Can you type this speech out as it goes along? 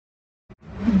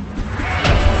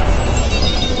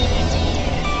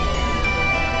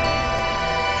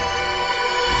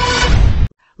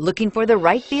Looking for the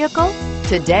right vehicle?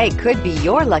 Today could be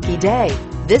your lucky day.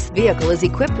 This vehicle is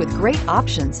equipped with great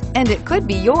options and it could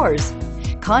be yours.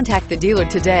 Contact the dealer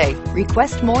today,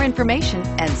 request more information,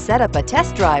 and set up a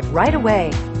test drive right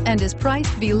away. And is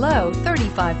priced below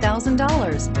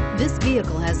 $35,000. This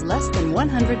vehicle has less than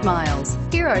 100 miles.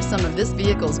 Here are some of this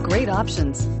vehicle's great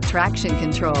options: traction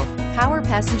control, power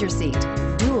passenger seat,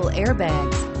 dual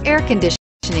airbags, air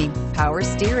conditioning, power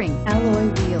steering, alloy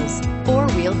wheels,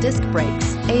 four-wheel disc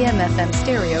brakes, AM/FM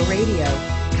stereo radio,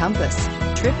 compass,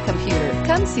 trip computer.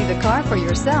 Come see the car for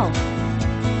yourself.